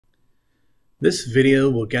This video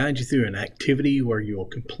will guide you through an activity where you will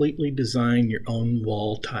completely design your own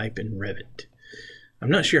wall type in Revit.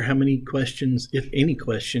 I'm not sure how many questions, if any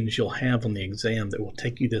questions, you'll have on the exam that will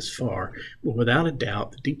take you this far, but without a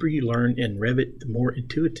doubt, the deeper you learn in Revit, the more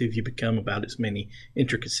intuitive you become about its many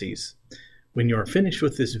intricacies. When you are finished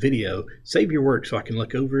with this video, save your work so I can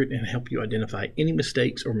look over it and help you identify any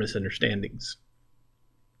mistakes or misunderstandings.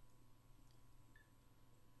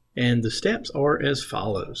 And the steps are as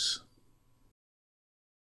follows.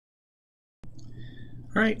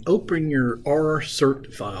 All right, open your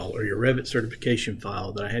RCert file or your Revit certification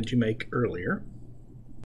file that I had you make earlier.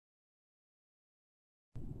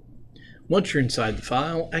 Once you're inside the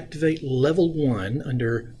file, activate Level 1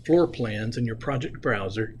 under Floor Plans in your project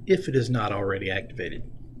browser if it is not already activated.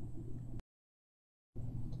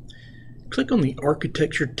 Click on the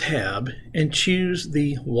Architecture tab and choose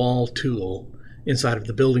the Wall tool inside of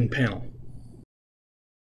the Building panel.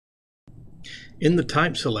 In the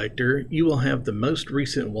type selector, you will have the most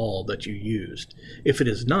recent wall that you used. If it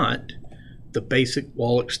is not, the basic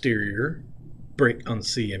wall exterior, brick on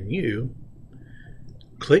CMU,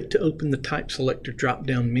 click to open the type selector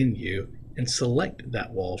drop-down menu and select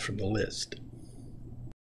that wall from the list.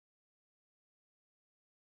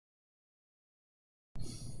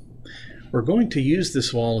 We're going to use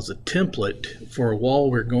this wall as a template for a wall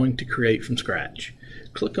we're going to create from scratch.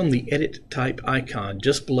 Click on the Edit Type icon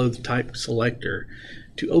just below the Type selector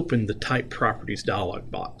to open the Type Properties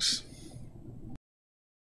dialog box.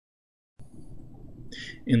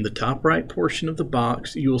 In the top right portion of the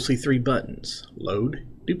box, you will see three buttons: Load,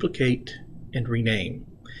 Duplicate, and Rename.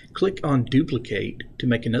 Click on Duplicate to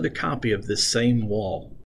make another copy of this same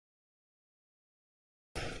wall.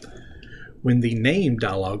 When the Name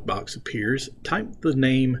dialog box appears, type the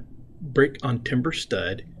name Brick on Timber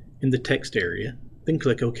Stud in the text area, then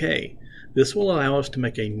click OK. This will allow us to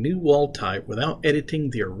make a new wall type without editing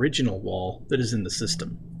the original wall that is in the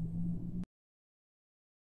system.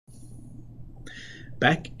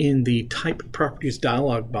 Back in the Type Properties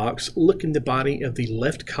dialog box, look in the body of the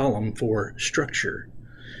left column for Structure.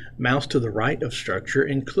 Mouse to the right of Structure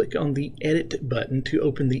and click on the Edit button to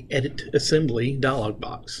open the Edit Assembly dialog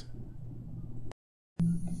box.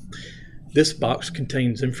 This box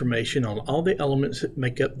contains information on all the elements that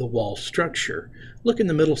make up the wall structure. Look in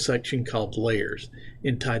the middle section called Layers.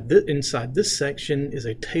 Inside this section is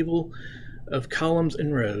a table of columns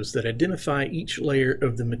and rows that identify each layer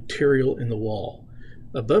of the material in the wall.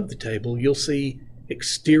 Above the table, you'll see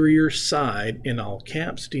Exterior Side in all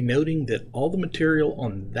caps, denoting that all the material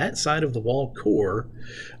on that side of the wall core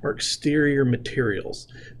are exterior materials.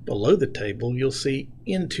 Below the table, you'll see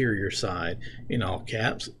Interior Side in all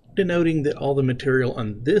caps, denoting that all the material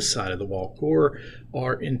on this side of the wall core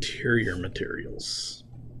are interior materials.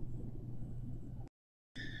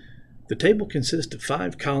 The table consists of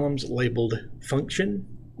 5 columns labeled Function,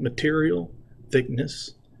 Material,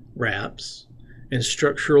 Thickness, Wraps, and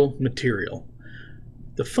Structural Material.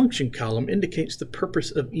 The Function column indicates the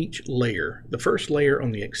purpose of each layer. The first layer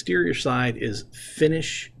on the exterior side is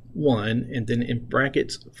Finish 1 and then in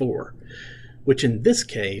brackets 4, which in this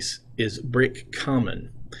case is Brick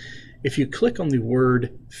Common. If you click on the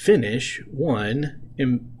word Finish 1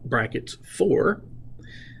 in brackets 4,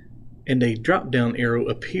 and a drop-down arrow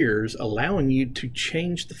appears allowing you to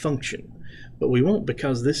change the function, but we won't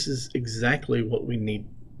because this is exactly what we need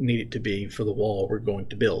it to be for the wall we're going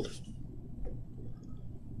to build.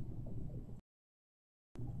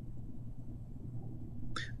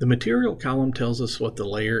 The Material column tells us what the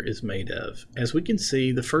layer is made of. As we can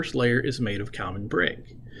see, the first layer is made of common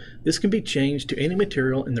brick. This can be changed to any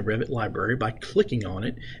material in the Revit library by clicking on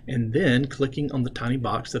it and then clicking on the tiny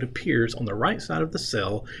box that appears on the right side of the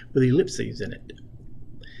cell with ellipses in it.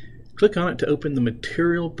 Click on it to open the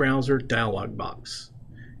Material Browser dialog box.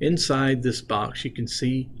 Inside this box, you can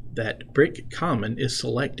see that Brick Common is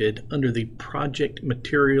selected under the Project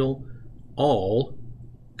Material All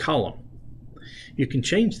column. You can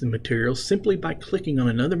change the material simply by clicking on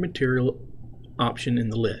another material option in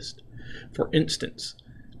the list. For instance,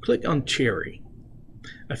 click on Cherry,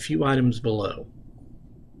 a few items below.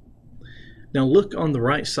 Now look on the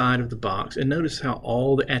right side of the box and notice how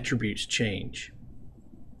all the attributes change.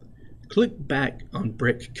 Click back on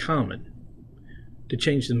Brick Common to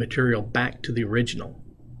change the material back to the original.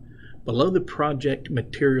 Below the Project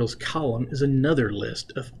Materials column is another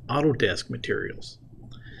list of Autodesk materials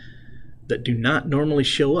that do not normally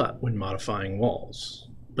show up when modifying walls,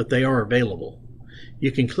 but they are available. You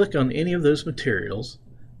can click on any of those materials,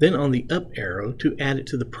 then on the up arrow to add it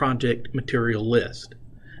to the project material list.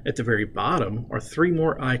 At the very bottom are 3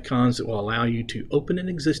 more icons that will allow you to open an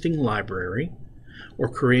existing library or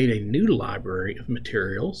create a new library of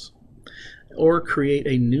materials, or create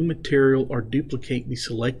a new material or duplicate the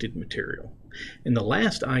selected material. And the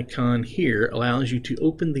last icon here allows you to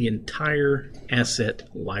open the entire asset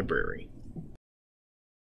library.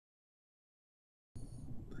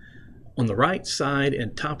 On the right side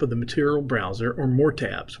and top of the material browser are more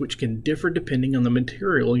tabs, which can differ depending on the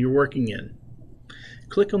material you're working in.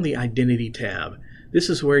 Click on the Identity tab. This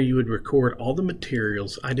is where you would record all the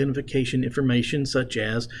materials identification information, such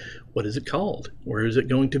as what is it called, where is it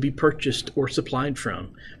going to be purchased or supplied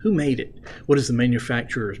from, who made it, what is the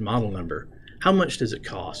manufacturer's model number, how much does it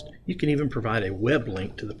cost. You can even provide a web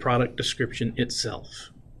link to the product description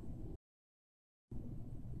itself.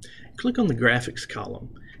 Click on the Graphics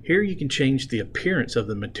column. Here you can change the appearance of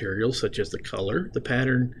the material, such as the color, the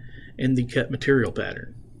pattern, and the cut material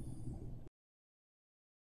pattern.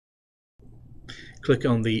 Click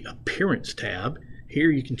on the Appearance tab.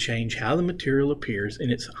 Here you can change how the material appears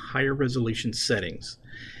in its higher resolution settings.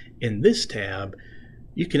 In this tab,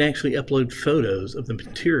 you can actually upload photos of the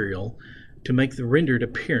material to make the rendered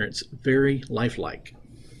appearance very lifelike.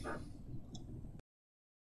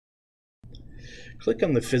 Click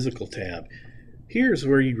on the Physical tab. Here's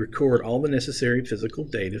where you record all the necessary physical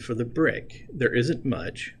data for the brick. There isn't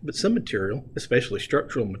much, but some material, especially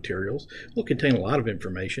structural materials, will contain a lot of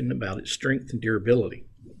information about its strength and durability.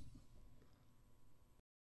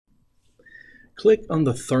 Click on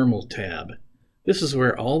the Thermal tab. This is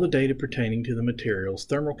where all the data pertaining to the material's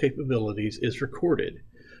thermal capabilities is recorded.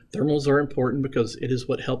 Thermals are important because it is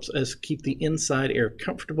what helps us keep the inside air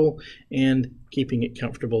comfortable and keeping it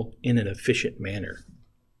comfortable in an efficient manner.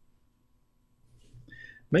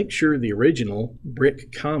 Make sure the original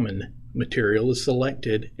Brick Common material is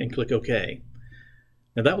selected and click OK.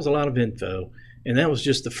 Now that was a lot of info, and that was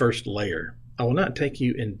just the first layer. I will not take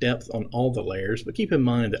you in depth on all the layers, but keep in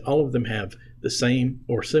mind that all of them have the same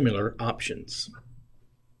or similar options.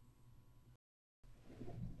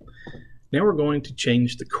 Now we're going to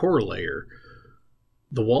change the core layer.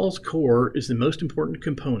 The wall's core is the most important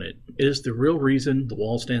component. It is the real reason the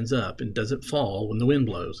wall stands up and doesn't fall when the wind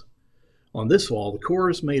blows. On this wall, the core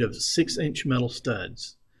is made of 6-inch metal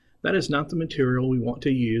studs. That is not the material we want to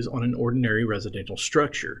use on an ordinary residential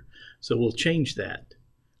structure, so we'll change that.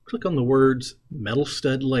 Click on the words Metal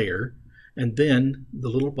Stud Layer, and then the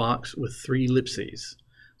little box with 3 ellipses.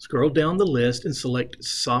 Scroll down the list and select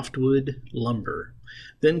Softwood Lumber.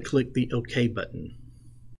 Then click the OK button.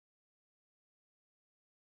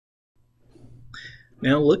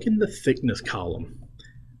 Now look in the thickness column.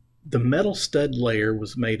 The metal stud layer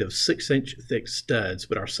was made of 6-inch thick studs,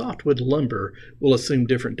 but our softwood lumber will assume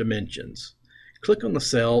different dimensions. Click on the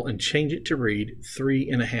cell and change it to read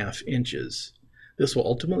 3.5 inches. This will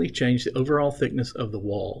ultimately change the overall thickness of the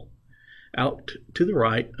wall. Out to the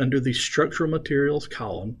right, under the Structural Materials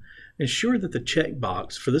column, ensure that the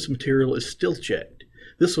checkbox for this material is still checked.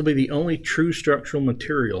 This will be the only true structural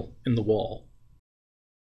material in the wall.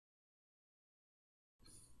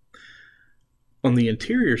 On the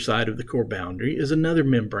interior side of the core boundary is another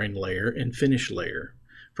membrane layer and finish layer.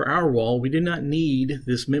 For our wall, we do not need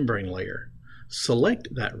this membrane layer. Select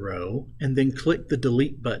that row and then click the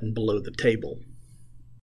Delete button below the table.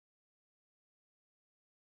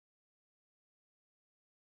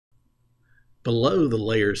 Below the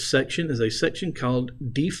Layers section is a section called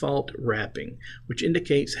Default Wrapping, which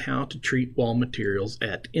indicates how to treat wall materials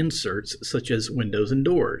at inserts such as windows and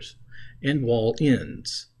doors, and wall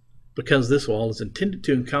ends. Because this wall is intended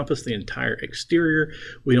to encompass the entire exterior,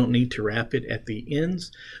 we don't need to wrap it at the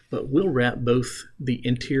ends, but we'll wrap both the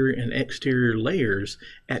interior and exterior layers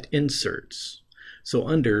at inserts. So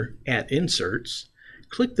under At Inserts,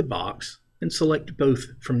 click the box and select both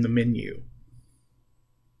from the menu.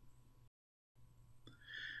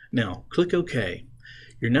 Now click OK.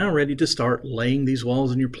 You're now ready to start laying these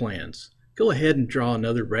walls in your plans. Go ahead and draw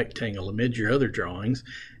another rectangle amid your other drawings,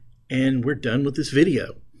 and we're done with this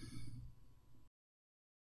video.